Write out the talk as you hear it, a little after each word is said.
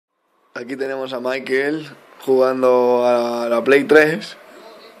Aquí tenemos a Michael jugando a la Play 3.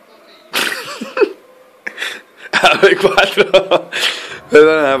 A la Play 4.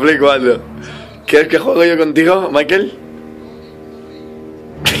 Perdona, a la Play 4. ¿Quieres que juegue yo contigo, Michael?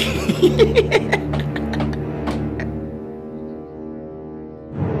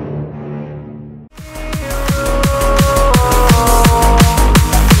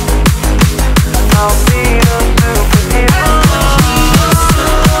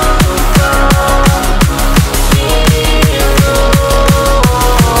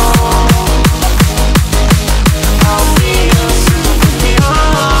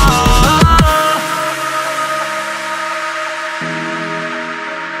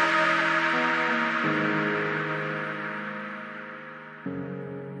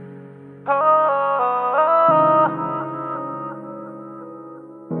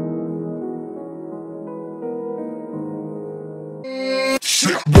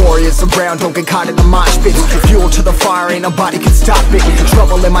 Warriors around, don't get caught in the mosh pit. Fuel to the fire, ain't nobody can stop it.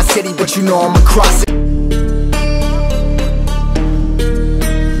 Trouble in my city, but you know I'm across it.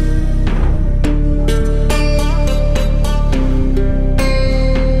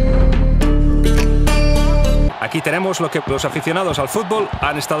 Aquí tenemos lo que los aficionados al fútbol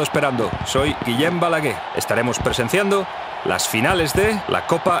han estado esperando. Soy Guillem Balaguer. Estaremos presenciando las finales de la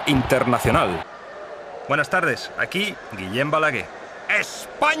Copa Internacional. Buenas tardes, aquí Guillem Balaguer.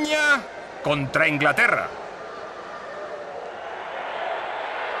 España contra Inglaterra.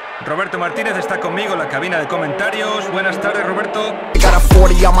 Roberto Martínez está conmigo en la cabina de comentarios. Buenas tardes, Roberto. Got a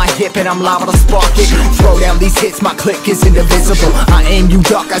 40 on my hip and I'm liable to spark it. Throw down these hits, my click is indivisible. I aim, you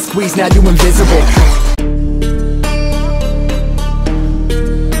duck, I squeeze, now you invisible.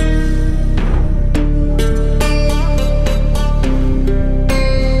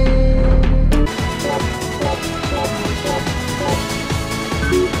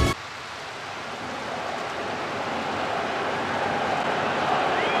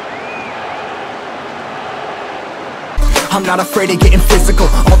 I'm not afraid of getting physical.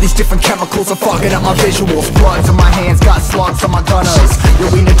 All these different chemicals are fogging up my visuals. Bloods on my hands, got slugs on my gunners.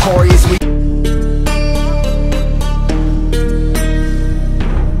 Yeah, we notorious, we...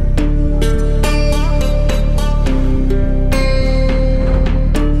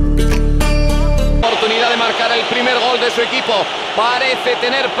 Oportunidad de marcar el primer gol de su equipo. Parece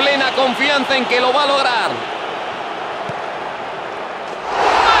tener plena confianza en que lo va a lograr.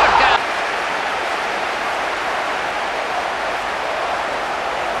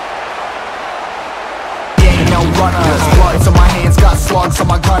 Runners, bloods on my hands, got slugs on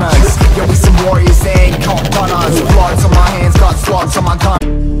my gunners. Yeah, we some warriors, they ain't called gunners. Bloods on my hands, got slugs on my gunners.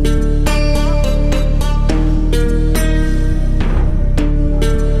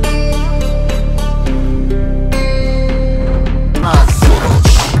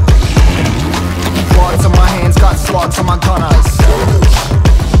 Bloods on my hands, got slugs on my gunners.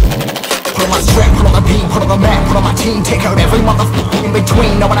 Put on my strap, put on the beam, put on the map, put on my team. Take out every motherfucker in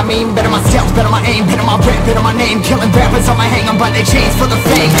between, know what I mean? Better myself, better my aim, better my rap, better my name. Killing rappers on my hang, I'm by their chains for the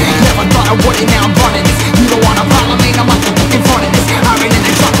fame. Never thought I would it, now I'm running this. You don't wanna follow me, I'm up in front of this. I ran in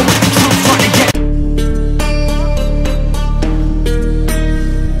the truck with the troops trying to get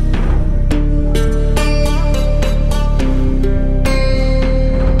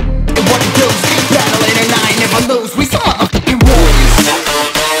what it does, battling and I ain't never lose. We some motherfucking warriors.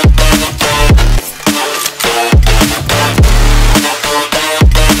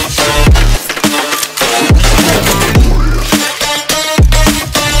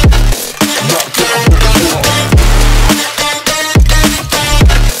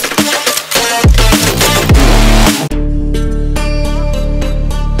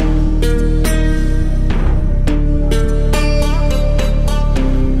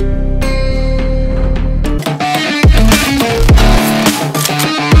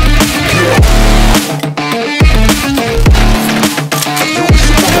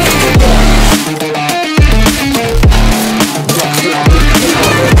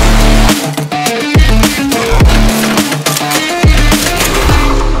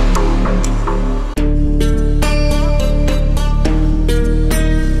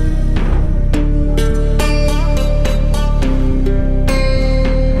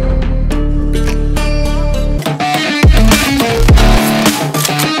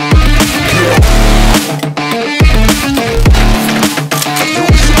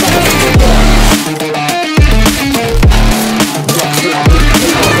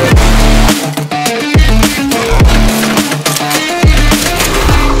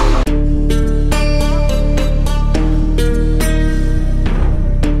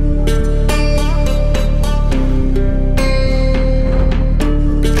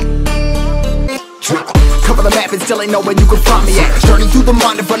 rapping, still ain't know where you can find me at. Journey through the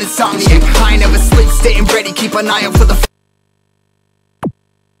mind of an insomniac. I ain't never sleep, staying ready, keep an eye out for the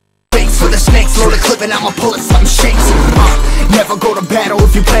fakes, for the snakes. Load a clip and I'ma pull it, something shakes. Never go to battle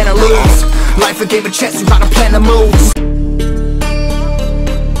if you plan to lose. Life a game of chess, you gotta plan the moves.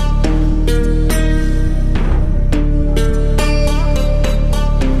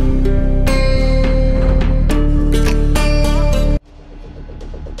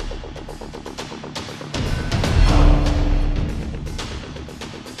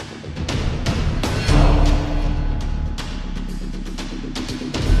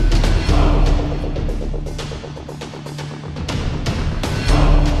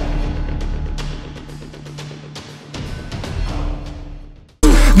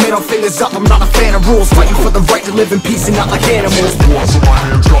 Middle fingers up, I'm not a fan of rules. Fighting for the right to live in peace and not like animals. Swords in my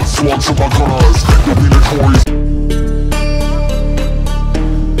hands, got swords in my gunners. You'll be notorious.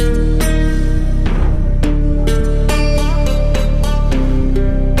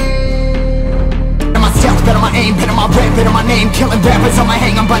 Better my aim, better my rap, better my name. Killing rappers on my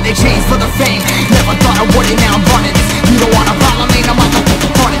hang, I'm by their chains for the fame. Never thought I would it, now I'm running.